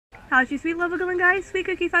How's your sweet level going, guys? Sweet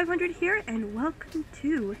Cookie 500 here, and welcome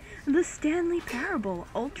to the Stanley Parable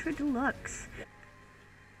Ultra Deluxe.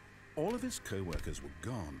 All of his co-workers were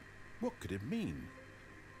gone. What could it mean?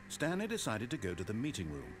 Stanley decided to go to the meeting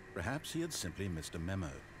room. Perhaps he had simply missed a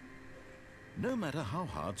memo. No matter how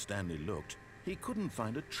hard Stanley looked, he couldn't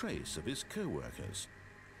find a trace of his co-workers.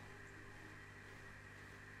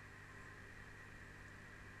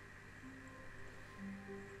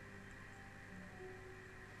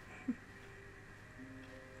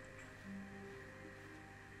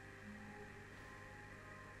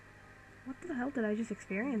 What the hell did I just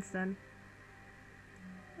experience then?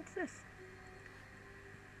 What's this?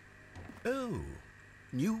 Oh,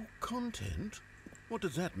 new content? What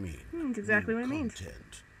does that mean? That's exactly what it means.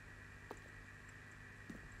 Content.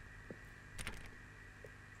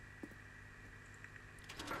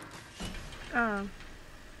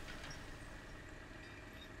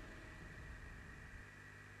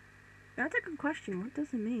 That's a good question. What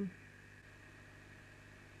does it mean?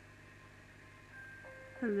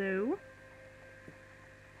 Hello?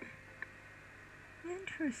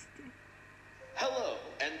 Interesting. Hello,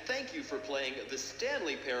 and thank you for playing the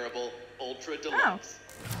Stanley Parable Ultra Deluxe.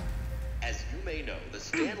 Oh. As you may know, the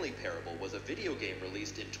Stanley Parable was a video game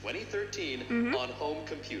released in 2013 on home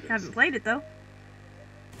computers. Haven't played it though.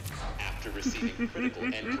 After receiving critical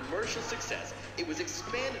and commercial success, it was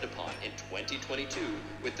expanded upon in 2022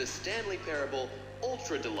 with the Stanley Parable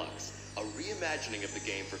Ultra Deluxe, a reimagining of the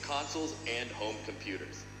game for consoles and home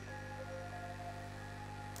computers.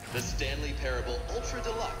 The Stanley Parable Ultra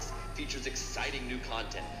Deluxe features exciting new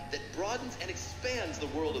content that broadens and expands the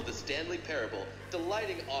world of the Stanley Parable,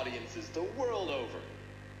 delighting audiences the world over.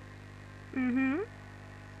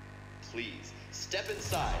 Please, step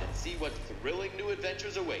inside and see what thrilling new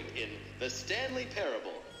adventures await in the Stanley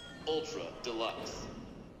Parable Ultra Deluxe.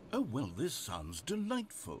 Oh, well, this sounds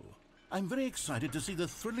delightful. I'm very excited to see the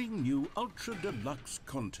thrilling new Ultra Deluxe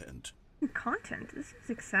content. Content? This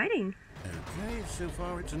is exciting. Okay, so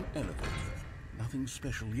far it's an elevator. Nothing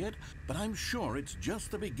special yet, but I'm sure it's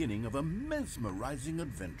just the beginning of a mesmerizing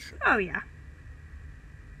adventure. Oh, yeah.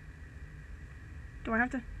 Do I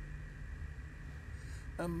have to?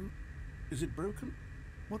 Is it broken?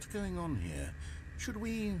 What's going on here? Should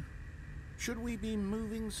we be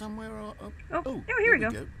moving somewhere or... Oh, here we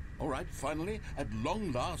go. All right, finally, at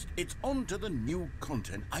long last, it's on to the new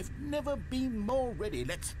content. I've never been more ready.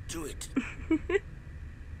 Let's do it.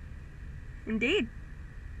 Indeed.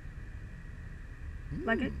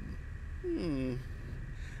 Like it?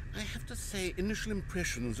 I have to say, initial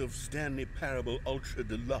impressions of Stanley Parable Ultra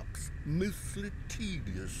Deluxe, mostly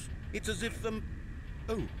tedious. It's as if Oh,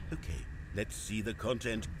 okay. Let's see the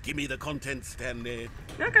content. Give me the content, Stanley.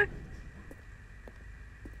 Okay.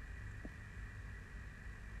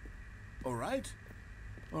 All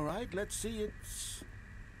right, let's see. It's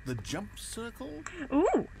the jump circle.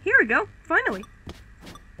 Ooh, here we go. Finally.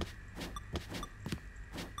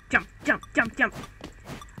 Jump, jump, jump, jump.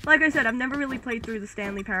 Like I said, I've never really played through the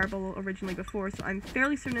Stanley Parable originally before, so I'm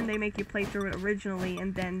fairly certain they make you play through it originally,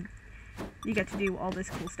 and then you get to do all this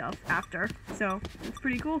cool stuff after. So, it's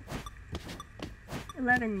pretty cool.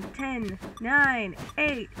 11, 10, 9,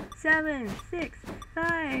 8, 7, 6,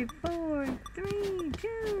 5, 4, 3,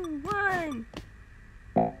 2, 1.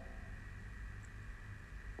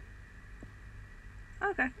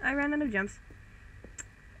 Okay, I ran out of jumps.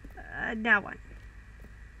 Now what?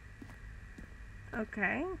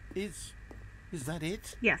 Okay. Is that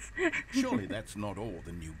it? Yes. Surely that's not all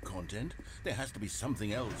the new content. There has to be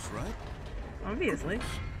something else, right? Obviously.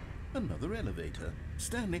 Another elevator.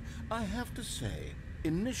 Stanley, I have to say,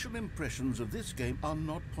 initial impressions of this game are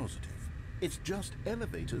not positive. It's just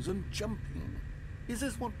elevators and jumping. Is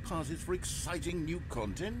this what passes for exciting new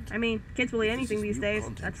content? I mean, kids will eat anything these days.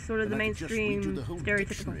 That's sort of the mainstream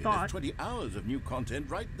stereotypical thought. There's 20 hours of new content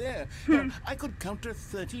right there. I could counter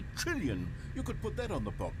 30 trillion. You could put that on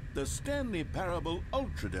the pop. The Stanley Parable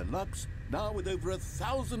Ultra Deluxe, now with over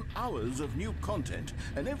 1,000 hours of new content.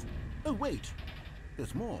 And oh, wait.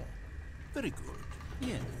 There's more. Very good.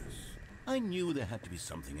 Yes. I knew there had to be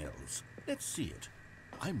something else. Let's see it.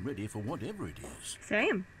 I'm ready for whatever it is.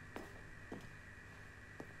 Same.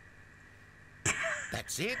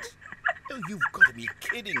 That's it? Oh, you've got to be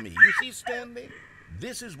kidding me. You see, Stanley?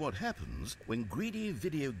 This is what happens when greedy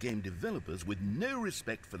video game developers with no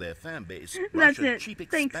respect for their fan base rush a cheap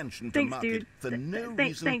expansion to market for no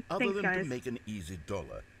reason other than to make an easy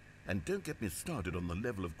dollar. And don't get me started on the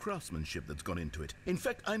level of craftsmanship that's gone into it. In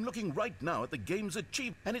fact, I'm looking right now at the game's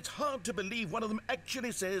achievement, and it's hard to believe one of them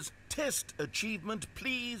actually says, "Test achievement,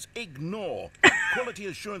 please ignore." Quality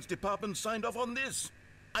assurance department signed off on this.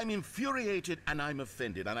 I'm infuriated and I'm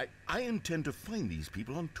offended, and I intend to find these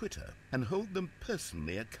people on Twitter and hold them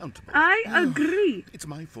personally accountable. I agree. It's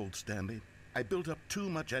my fault, Stanley. I built up too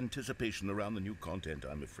much anticipation around the new content,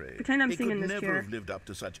 I'm afraid. Pretend I'm singing It could this never chair. have lived up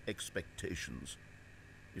to such expectations.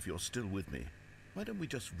 If you're still with me, why don't we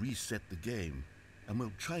just reset the game, and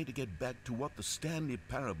we'll try to get back to what the Stanley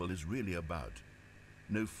Parable is really about.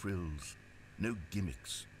 No frills, no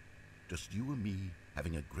gimmicks. Just you and me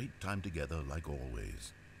having a great time together like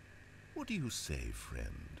always. What do you say,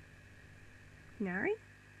 friend? Narry?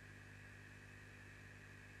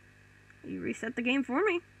 You reset the game for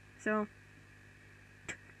me, so...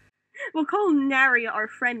 We'll call Narry our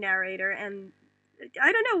friend narrator, and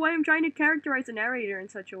I don't know why I'm trying to characterize a narrator in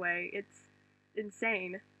such a way. It's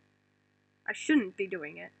insane. I shouldn't be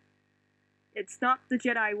doing it. It's not the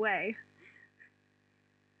Jedi way.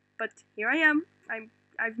 But here I am.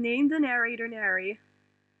 I've named the narrator Narry.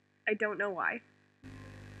 I don't know why.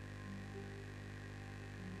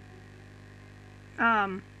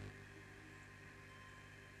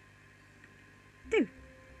 Dude.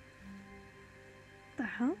 What the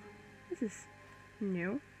hell? This is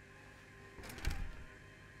new.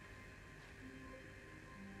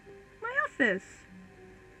 My office.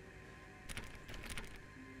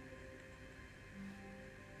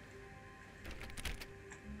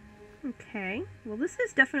 Okay, well this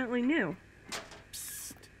is definitely new.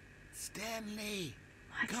 Psst! Stanley!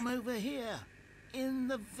 What? Come over here! In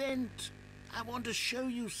the vent! I want to show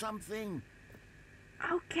you something!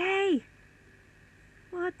 Okay!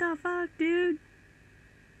 What the fuck, dude?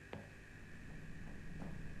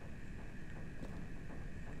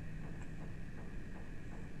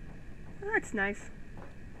 Oh, that's nice.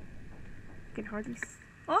 I can hardly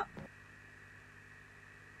Oh!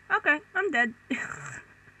 Okay, I'm dead.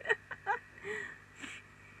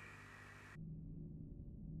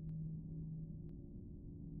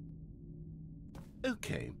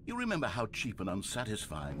 Okay, you remember how cheap and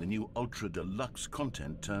unsatisfying the new Ultra Deluxe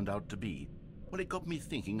content turned out to be? Well, it got me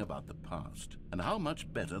thinking about the past and how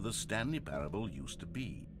much better the Stanley Parable used to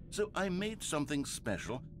be. So I made something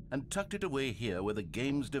special and tucked it away here where the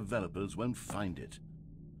game's developers won't find it.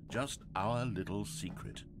 Just our little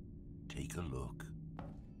secret. Take a look.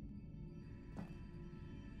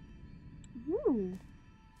 Ooh.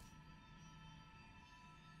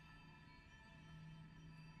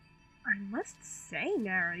 I must say,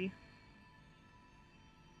 Narry,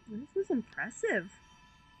 this is impressive.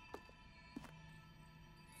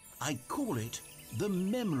 I call it the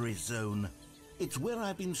Memory Zone. It's where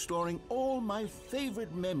I've been storing all my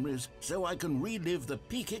favorite memories so I can relive the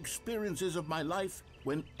peak experiences of my life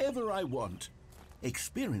whenever I want.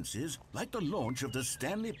 Experiences like the launch of the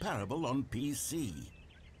Stanley Parable on PC.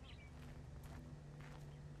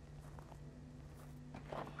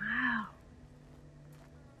 Wow.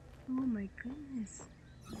 Oh my goodness.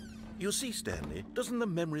 You see, Stanley, doesn't the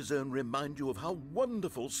Memory Zone remind you of how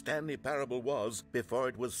wonderful Stanley Parable was before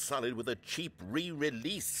it was sullied with a cheap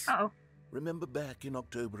re-release? Uh-oh. Remember back in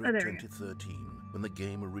October Oh, of there we go. 2013, when the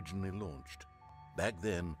game originally launched? Back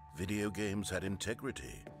then, video games had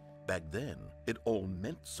integrity. Back then, it all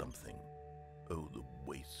meant something. Oh, the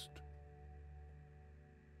waste.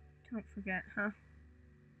 Don't forget, huh?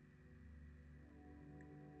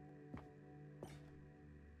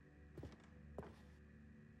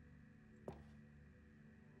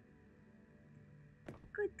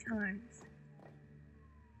 Good times.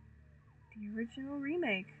 The original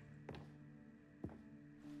remake.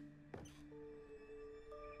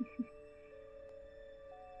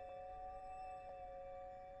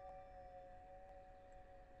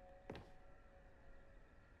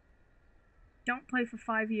 Don't play for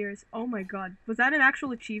 5 years. Oh my god. Was that an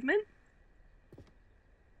actual achievement?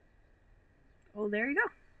 Oh, there you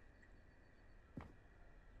go.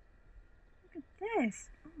 Look at this.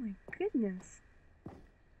 Oh my goodness.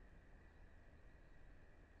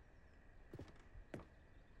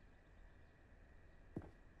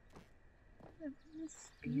 This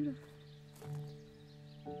is beautiful.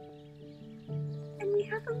 And we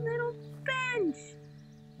have a little bench.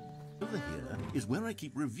 Over here is where I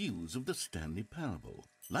keep reviews of the Stanley Parable.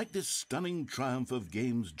 Like this stunning triumph of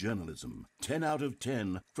games journalism, 10 out of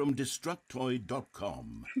 10 from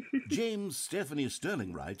Destructoid.com. James Stephanie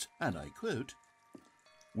Sterling writes, and I quote,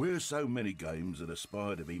 "Where so many games that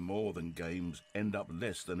aspire to be more than games end up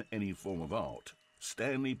less than any form of art,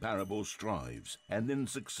 Stanley Parable strives and then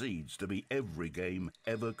succeeds to be every game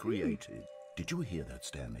ever created." Did you hear that,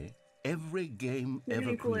 Stanley? Every game You're ever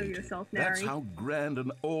getting full of created. yourself, That's Narry. how grand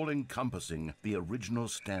and all-encompassing the original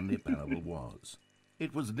Stanley Parable was.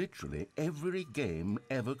 It was literally every game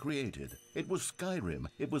ever created. It was Skyrim,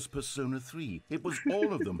 it was Persona 3, it was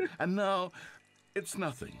all of them, and now it's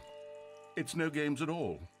nothing. It's no games at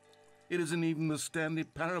all. It isn't even the Stanley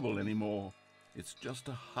Parable anymore. It's just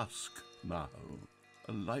a husk now.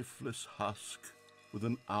 A lifeless husk with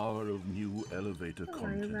an hour of new elevator Don't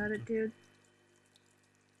content. worry about it, dude.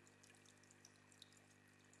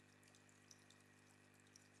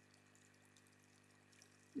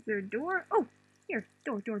 Is there a door? Oh, here.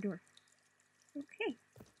 Door. Okay.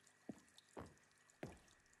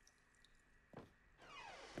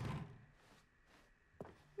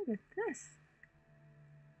 Look at this.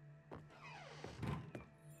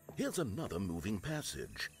 Here's another moving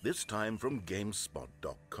passage, this time from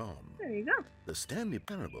GameSpot.com. There you go. The Stanley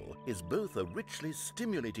Parable is both a richly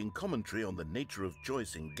stimulating commentary on the nature of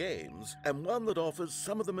choice in games, and one that offers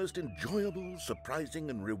some of the most enjoyable, surprising,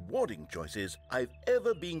 and rewarding choices I've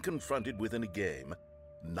ever been confronted with in a game.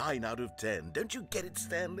 9 out of 10. Don't you get it,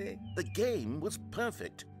 Stanley? The game was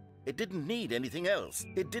perfect. It didn't need anything else.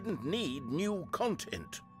 It didn't need new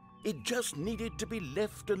content. It just needed to be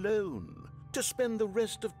left alone, to spend the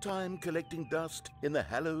rest of time collecting dust in the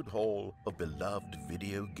hallowed hall of beloved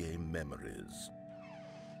video game memories.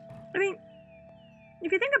 I mean,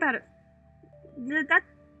 if you think about it,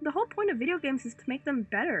 the whole point of video games is to make them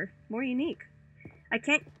better, more unique. I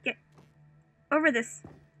can't get over this.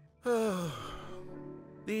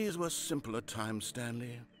 These were simpler times,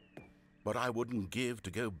 Stanley. But I wouldn't give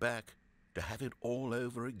to go back to have it all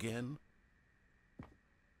over again.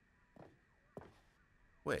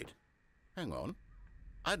 Wait. Hang on.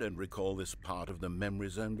 I don't recall this part of the memory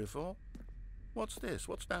zone before. What's this?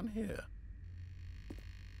 What's down here?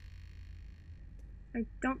 I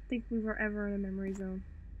don't think we were ever in a memory zone.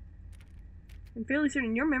 I'm fairly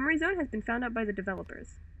certain your memory zone has been found out by the developers.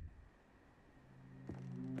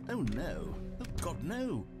 Oh no. Oh God,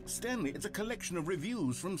 no. Stanley, it's a collection of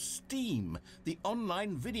reviews from Steam, the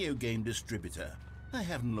online video game distributor. I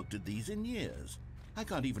haven't looked at these in years. I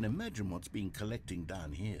can't even imagine what's been collecting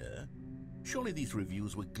down here. Surely these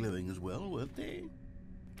reviews were glowing as well, weren't they?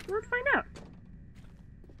 Let's find out.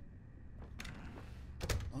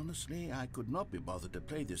 Honestly, I could not be bothered to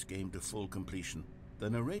play this game to full completion. The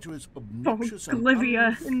narrator is obnoxious and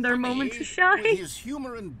Olivia in their unfunny, moment to shine. with his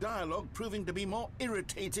humor and dialogue proving to be more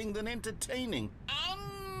irritating than entertaining.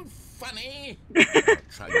 Unfunny! I'm not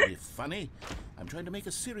trying to be funny. I'm trying to make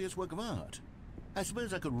a serious work of art. I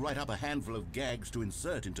suppose I could write up a handful of gags to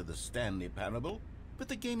insert into the Stanley Parable, but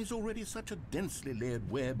the game is already such a densely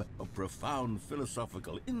layered web of profound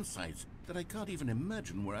philosophical insights that I can't even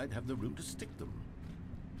imagine where I'd have the room to stick them.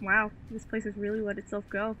 Wow, this place has really let itself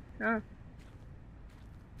go, huh?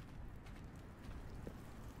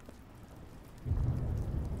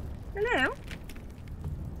 Hello?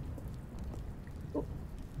 Oh,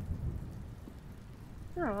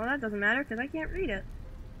 well, that doesn't matter because I can't read it.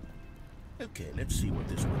 Okay, let's see what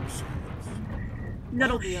this one says.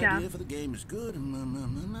 Little The chef. idea for the game is good.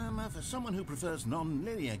 For someone who prefers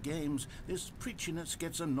non-linear games, this preachiness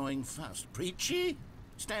gets annoying fast. Preachy?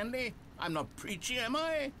 Stanley? I'm not preachy, am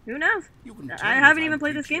I? Who knows? You can I tell me haven't if even I'm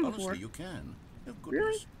played this preachy. game before. Honestly, you can. Oh, goodness.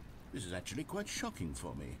 Really? This is actually quite shocking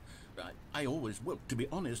for me. Well, to be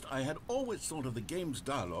honest, I had always thought of the game's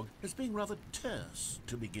dialogue as being rather terse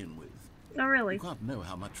to begin with. Oh, really? You can't know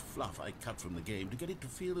how much fluff I cut from the game to get it to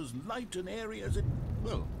feel as light and airy as it...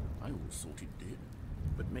 Well, I always thought it did.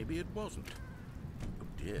 But maybe it wasn't. Oh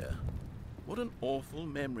dear. What an awful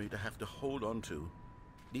memory to have to hold on to.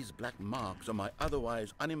 These black marks on my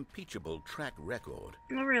otherwise unimpeachable track record.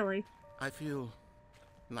 Oh, really? I feel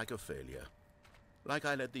like a failure. Like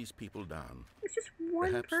I let these people down. It's just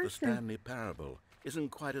one Perhaps person. the Stanley Parable isn't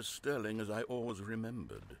quite as sterling as I always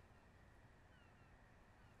remembered.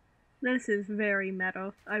 This is very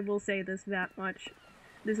meta. I will say this that much.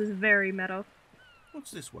 This is very meta. What's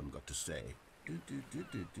this one got to say?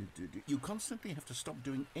 You constantly have to stop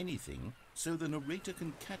doing anything so the narrator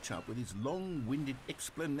can catch up with his long-winded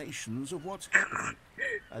explanations of what's happening.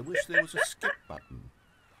 I wish there was a skip button.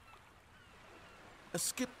 A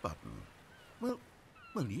skip button? Well,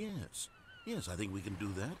 yes. Yes, I think we can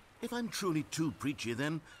do that. If I'm truly too preachy,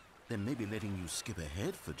 then maybe letting you skip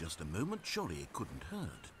ahead for just a moment, surely it couldn't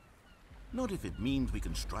hurt. Not if it means we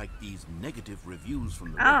can strike these negative reviews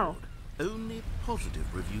from the record. Only positive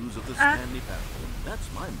reviews of the Stanley Parable. That's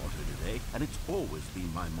my motto today, and it's always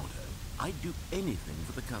been my motto. I'd do anything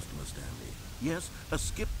for the customer, Stanley. Yes, a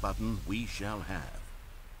skip button we shall have.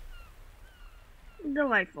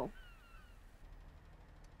 Delightful.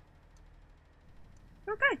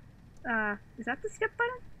 Okay. Is that the skip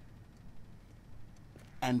button?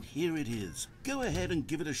 And here it is. Go ahead and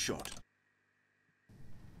give it a shot.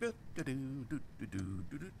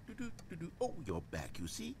 Oh, you're back, you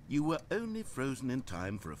see. You were only frozen in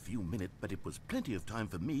time for a few minutes, but it was plenty of time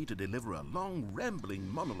for me to deliver a long,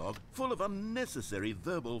 rambling monologue full of unnecessary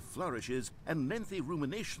verbal flourishes and lengthy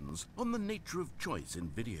ruminations on the nature of choice in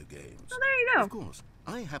video games. Well, there you go. Of course,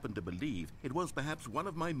 I happen to believe it was perhaps one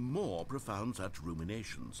of my more profound such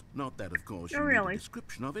ruminations. Not that, of course, you need a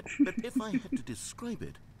description of it, but if I had to describe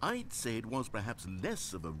it, I'd say it was perhaps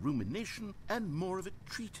less of a rumination and more of a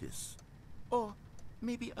treatise. Or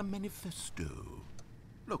maybe a manifesto.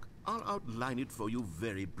 Look, I'll outline it for you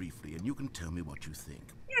very briefly, and you can tell me what you think.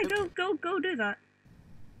 Yeah, Okay. go do that.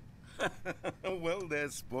 Well, there,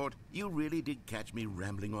 sport. You really did catch me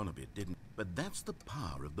rambling on a bit, didn't you? But that's the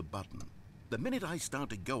power of the button. The minute I start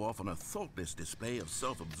to go off on a thoughtless display of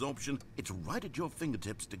self-absorption, it's right at your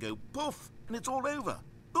fingertips to go poof, and it's all over.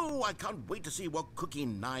 Oh, I can't wait to see what Cookie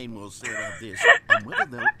 9 will say about this, and whether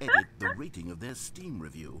they'll edit the rating of their Steam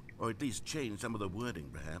review, or at least change some of the wording,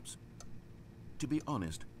 perhaps. To be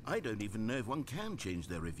honest, I don't even know if one can change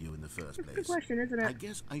their review in the first place. That's a good question, isn't it? I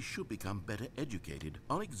guess I should become better educated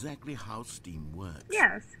on exactly how Steam works.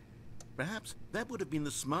 Yes. Perhaps that would have been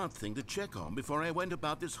the smart thing to check on before I went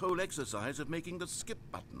about this whole exercise of making the skip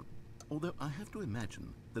button. Although I have to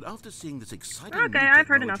imagine that after seeing this exciting new I've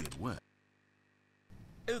heard enough. technology at work...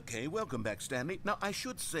 Okay, welcome back, Stanley. Now, I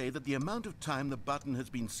should say that the amount of time the button has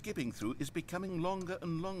been skipping through is becoming longer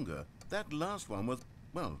and longer. That last one was,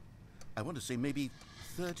 well, I want to say maybe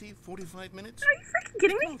 30, 45 minutes? Are you freaking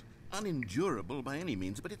kidding me? Not unendurable by any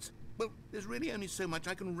means, but it's, well, there's really only so much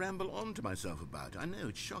I can ramble on to myself about. I know,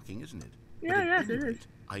 it's shocking, isn't it? Yeah, yes, it is.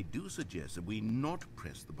 I do suggest that we not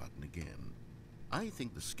press the button again. I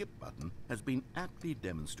think the skip button has been aptly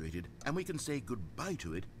demonstrated, and we can say goodbye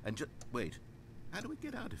to it and just... Wait, how do we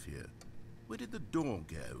get out of here? Where did the door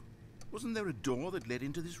go? Wasn't there a door that led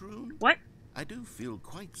into this room? What? I do feel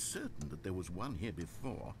quite certain that there was one here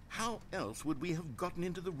before. How else would we have gotten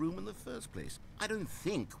into the room in the first place? I don't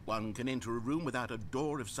think one can enter a room without a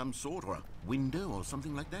door of some sort, or a window or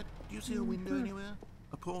something like that. Do you see a window anywhere?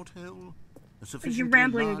 A porthole? A sufficiently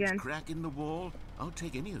rambling large again. crack in the wall? I'll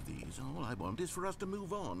take any of these. All I want is for us to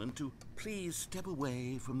move on and to please step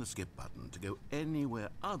away from the skip button, to go anywhere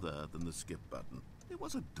other than the skip button. There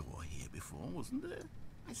was a door here before, wasn't there?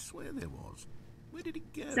 I swear there was. Where did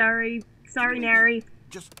it go? Sorry, Narry.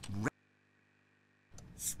 Just...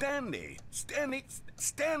 Stanley,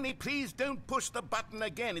 please don't push the button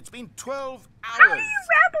again. It's been 12 hours. How do you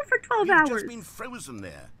ramble for 12 You've hours? just been frozen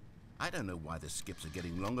there. I don't know why the skips are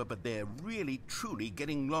getting longer, but they're really, truly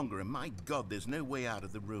getting longer, and my God, there's no way out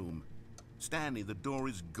of the room. Stanley, the door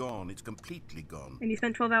is gone. It's completely gone. And you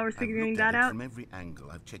spent 12 hours figuring that out? From every angle.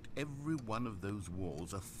 I've checked every one of those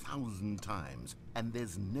walls 1,000 times, and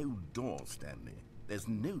there's no door, Stanley. There's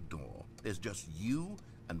no door. There's just you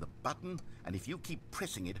and the button, and if you keep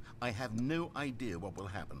pressing it, I have no idea what will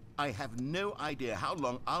happen. I have no idea how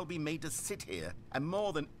long I'll be made to sit here, and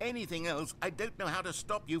more than anything else, I don't know how to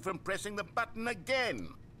stop you from pressing the button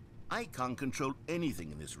again. I can't control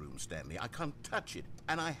anything in this room, Stanley. I can't touch it,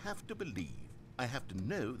 and I have to believe, I have to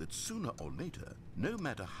know that sooner or later, no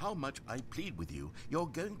matter how much I plead with you, you're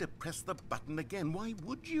going to press the button again. Why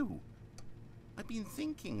would you? I've been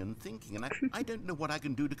thinking and thinking, and I don't know what I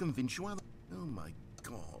can do to convince you other... Oh, my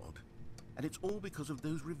God. And it's all because of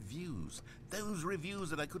those reviews. Those reviews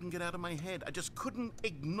that I couldn't get out of my head. I just couldn't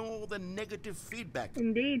ignore the negative feedback.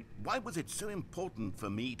 Indeed. Why was it so important for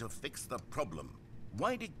me to fix the problem?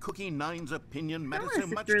 Why did Cookie 9's opinion matter so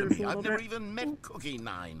much to me? I've never even met Cookie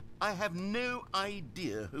 9. I have no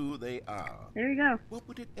idea who they are. There you go. What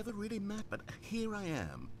would it ever really matter? But here I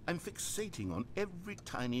am. I'm fixating on every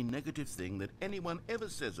tiny negative thing that anyone ever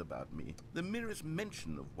says about me. The merest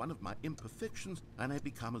mention of one of my imperfections, and I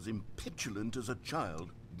become as impetulant as a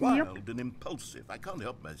child. Wild and impulsive. I can't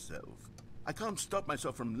help myself. I can't stop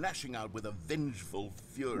myself from lashing out with a vengeful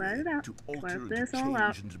fury to alter and to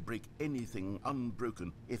change and to break anything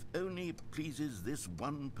unbroken, if only it pleases this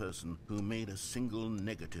one person who made a single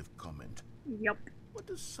negative comment. Yep. What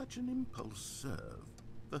does such an impulse serve?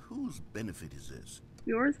 For whose benefit is this?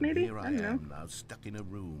 Yours, maybe? Here I don't know. am now, stuck in a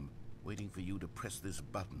room, waiting for you to press this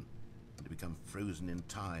button, and to become frozen in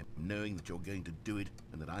time, knowing that you're going to do it,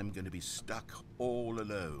 and that I'm going to be stuck all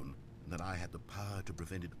alone. That I had the power to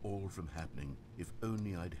prevent it all from happening, if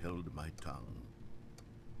only I'd held my tongue.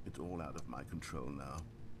 It's all out of my control now.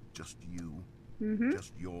 Just you.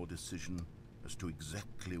 Just your decision as to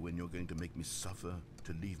exactly when you're going to make me suffer,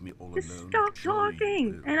 to leave me all Just alone. stop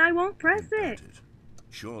talking, and I won't press it.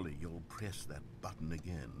 Surely you'll press that button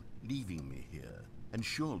again, leaving me here. And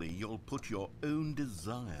surely you'll put your own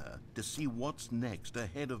desire to see what's next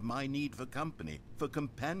ahead of my need for company, for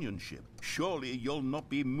companionship. Surely you'll not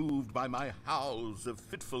be moved by my howls of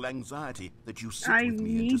fitful anxiety that you sit I with me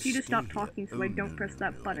and need you to stay stop here. talking so Oh, I don't no, press no,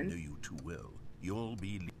 that no, button. I know you too well. You'll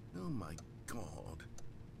be... Oh my God.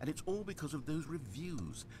 And it's all because of those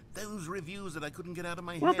reviews. Those reviews that I couldn't get out of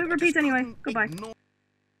my Well, head. if it I just repeats anyway, couldn't goodbye. ignore-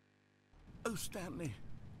 Oh, Stanley,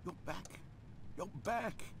 you're back. You're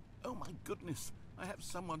back. Oh my goodness. I have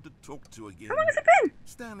someone to talk to again. How long has it been?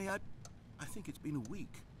 Stanley, I think it's been a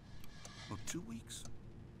week. Or 2 weeks.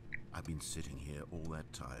 I've been sitting here all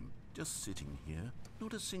that time. Just sitting here.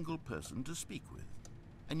 Not a single person to speak with.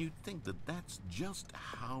 And you'd think that that's just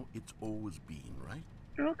how it's always been, right?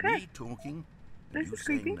 Okay. Me talking, and This you is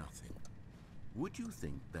saying creepy. nothing. Would you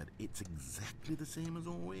think that it's exactly the same as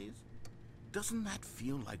always? Doesn't that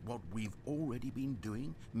feel like what we've already been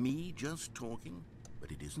doing? Me just talking?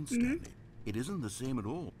 But it isn't, Stanley. It isn't the same at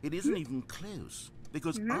all. It isn't even close.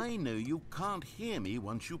 Because I know you can't hear me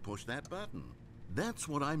once you push that button. That's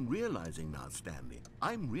what I'm realizing now, Stanley.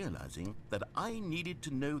 I'm realizing that I needed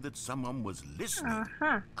to know that someone was listening.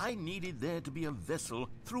 I needed there to be a vessel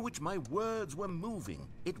through which my words were moving.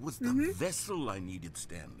 It was the vessel I needed,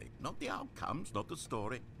 Stanley. Not the outcomes, not the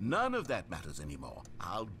story. None of that matters anymore.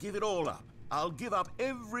 I'll give it all up. I'll give up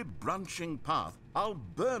every branching path. I'll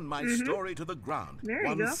burn my story to the ground. There you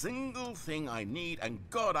One go. single thing I need, and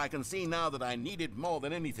God, I can see now that I need it more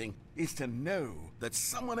than anything, is to know that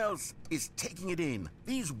someone else is taking it in.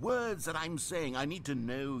 These words that I'm saying, I need to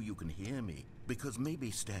know you can hear me. Because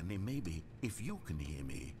maybe, Stanley, maybe, if you can hear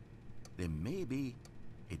me, then maybe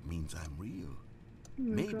it means I'm real.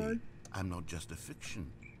 Maybe God. I'm not just a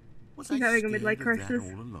fiction. Was He's I having a scared midlife of crisis.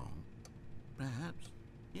 that all along? Perhaps,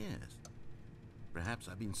 yes. Perhaps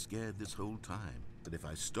I've been scared this whole time, that if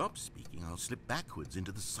I stop speaking, I'll slip backwards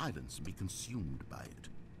into the silence and be consumed by it.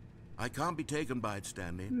 I can't be taken by it,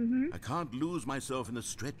 Stanley. I can't lose myself in the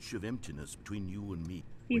stretch of emptiness between you and me.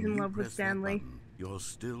 He's When in you love with press that Stanley. button, you're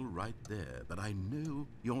still right there, but I know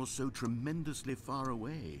you're so tremendously far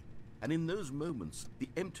away. And in those moments, the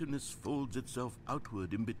emptiness folds itself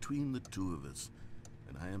outward in between the two of us,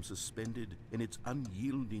 and I am suspended in its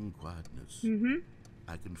unyielding quietness.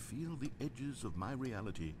 I can feel the edges of my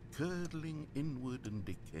reality curdling inward and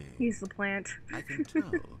decaying. He's the plant. I can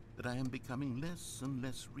tell that I am becoming less and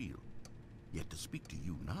less real. Yet to speak to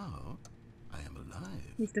you now, I am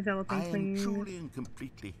alive. He's developing I am clean. truly and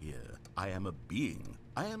completely here. I am a being.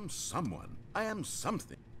 I am someone. I am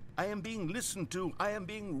something. I am being listened to. I am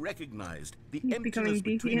being recognized. The He's emptiness becoming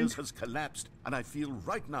between us deviant. has collapsed, and I feel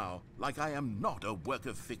right now like I am not a work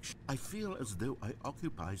of fiction. I feel as though I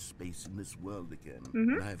occupy space in this world again,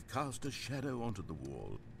 and I have cast a shadow onto the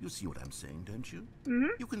wall. You see what I'm saying, don't you?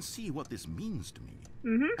 You can see what this means to me.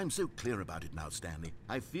 I'm so clear about it now, Stanley.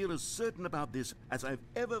 I feel as certain about this as I've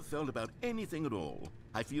ever felt about anything at all.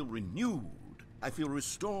 I feel renewed. I feel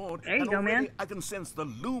restored, There you and go, already man. I can sense the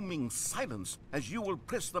looming silence as you will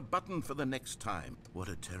press the button for the next time. What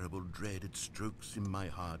a terrible dread it strokes in my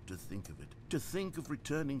heart to think of it, to think of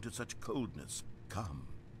returning to such coldness. Come,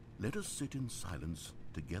 let us sit in silence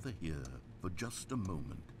together here for just a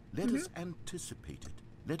moment. Let us anticipate it.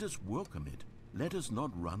 Let us welcome it. Let us not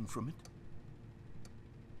run from it.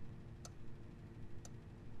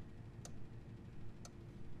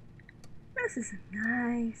 This is a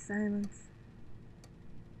nice silence.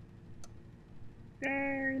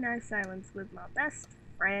 Very nice silence with my best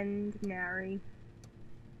friend, Narry.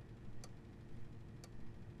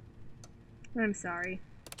 I'm sorry.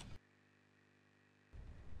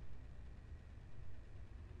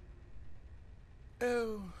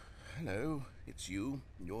 Oh, hello. It's you.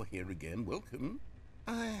 You're here again. Welcome.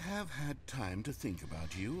 I have had time to think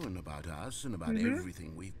about you and about us and about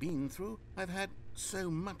everything we've been through. I've had so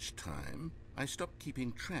much time. I stopped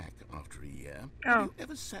keeping track after a year. Have you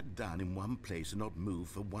ever sat down in one place and not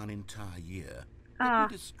moved for one entire year?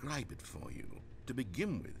 Let me describe it for you. To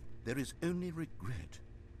begin with, there is only regret.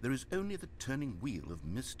 There is only the turning wheel of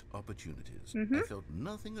missed opportunities. I felt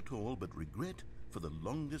nothing at all but regret for the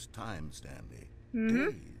longest time, Stanley.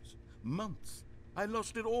 Days, months. I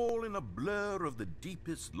lost it all in a blur of the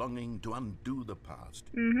deepest longing to undo the past.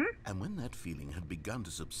 And when that feeling had begun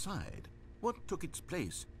to subside, what took its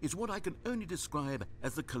place is what I can only describe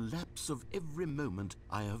as the collapse of every moment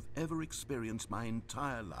I have ever experienced my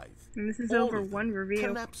entire life. And this is All over of them one review.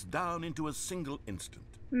 collapsed down into a single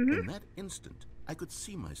instant. In that instant, I could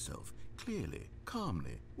see myself clearly,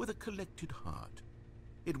 calmly, with a collected heart.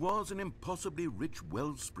 It was an impossibly rich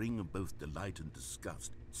wellspring of both delight and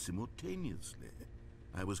disgust simultaneously.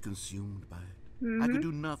 I was consumed by it, I could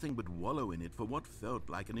do nothing but wallow in it for what felt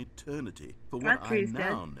like an eternity, for what That I tree's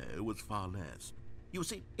now know was far less. You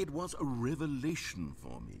see, it was a revelation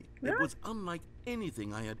for me. Really? It was unlike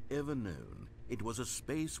anything I had ever known. It was a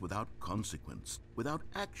space without consequence, without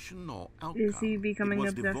action or outcome. Is he becoming it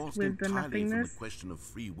was obsessed divorced with the entirely from the nothingness? question of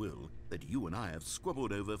free will that you and I have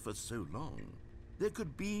squabbled over for so long. There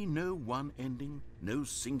could be no one ending, no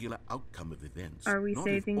singular outcome of events. Are we not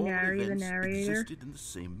saving if all Narry the events Narrator? existed in the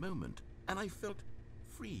same moment, and I felt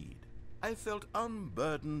freed. I felt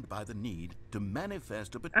unburdened by the need to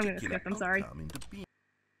manifest a particular skip, I'm sorry. outcome into being.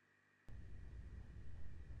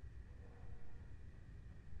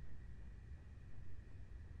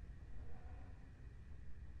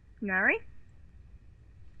 Narry?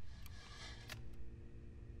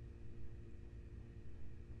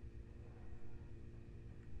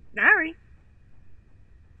 Narry?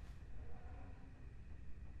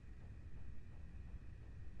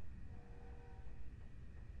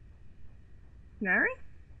 Narry?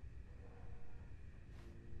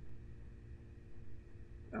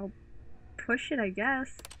 I'll push it, I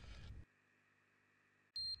guess.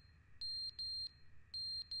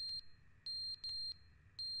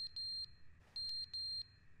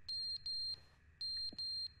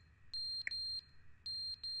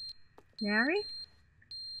 Narry?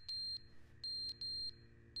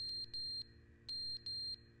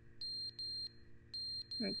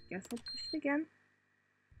 I guess I'll push it again.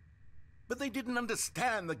 But they didn't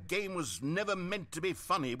understand the game was never meant to be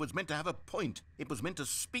funny. It was meant to have a point. It was meant to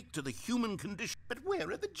speak to the human condition. But where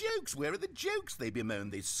are the jokes? Where are the jokes? They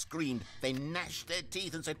bemoaned, they screamed, they gnashed their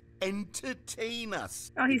teeth and said, entertain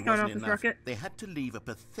us. Oh, he's It going wasn't off his enough. rocket. They had to leave a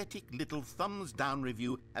pathetic little thumbs-down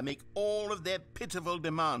review and make all of their pitiful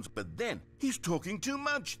demands. But then, he's talking too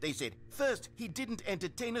much, they said. First, he didn't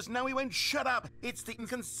entertain us, now he won't shut up. It's the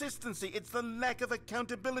inconsistency, it's the lack of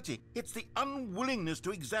accountability. It's the unwillingness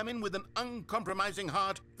to examine with an uncompromising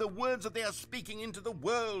heart the words that they are speaking into the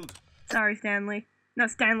world. Sorry, Stanley. No,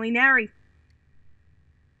 Stanley, Narry.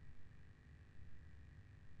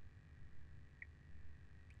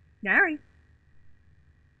 Narry.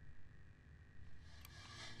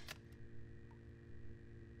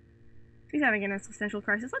 He's having an existential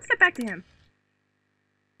crisis. Let's get back to him.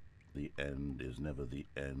 The end is never the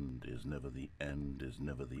end, is never the end, is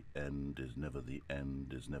never the end, is never the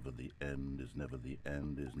end, is never the end, is never the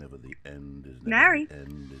end, is never the end, is never Narry. the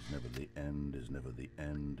end, is never the end, is never the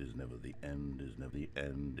end, is never the end, is never the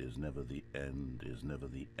end, is never the end, is never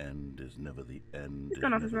the end, is never the end. He's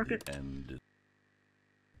gone off his rocket.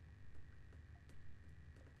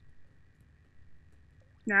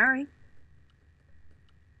 Narry.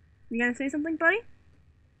 You gonna say something, buddy?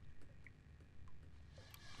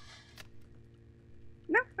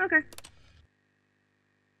 No? Okay.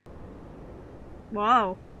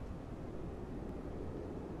 Whoa.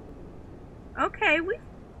 Okay, this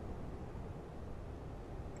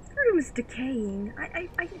room is decaying. I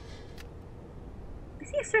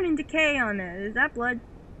see a certain decay on it. Is that blood?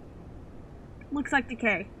 Looks like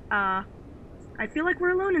decay. I feel like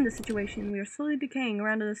we're alone in this situation. We are slowly decaying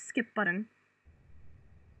around to the skip button.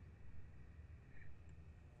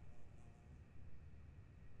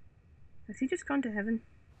 Has he just gone to heaven?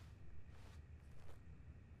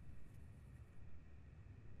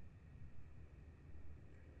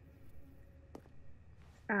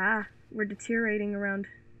 Ah, we're deteriorating around.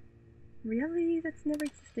 Really? That's never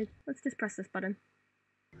existed. Let's just press this button.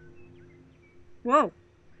 Whoa!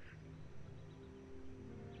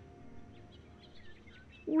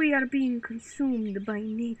 We are being consumed by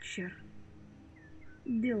nature.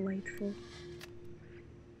 Delightful.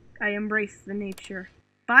 I embrace the nature.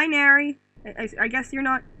 Bye, Narry. I guess you're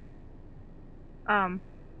not...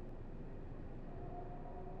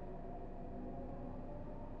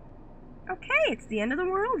 Okay, it's the end of the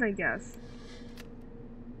world, I guess.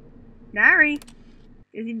 Narry!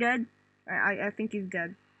 Is he dead? I think he's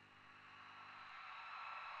dead.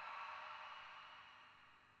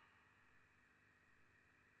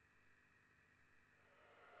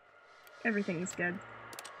 Everything is dead.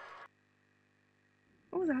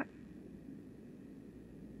 What was that?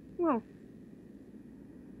 Whoa.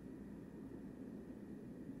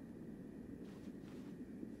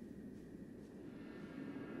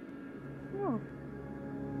 Whoa.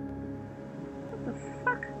 What the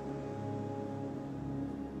fuck?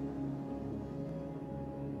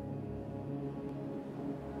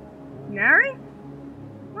 Narry?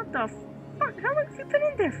 What the fuck? How long have you been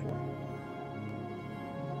in there for?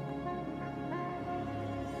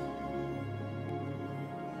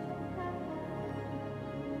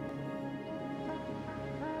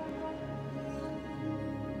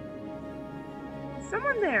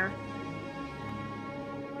 Someone there.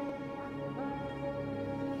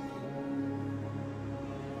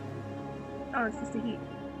 Oh, it's just the heat.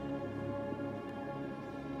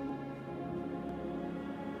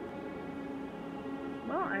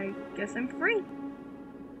 Well, I guess I'm free.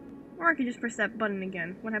 Or I could just press that button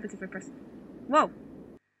again. What happens if I press... Whoa!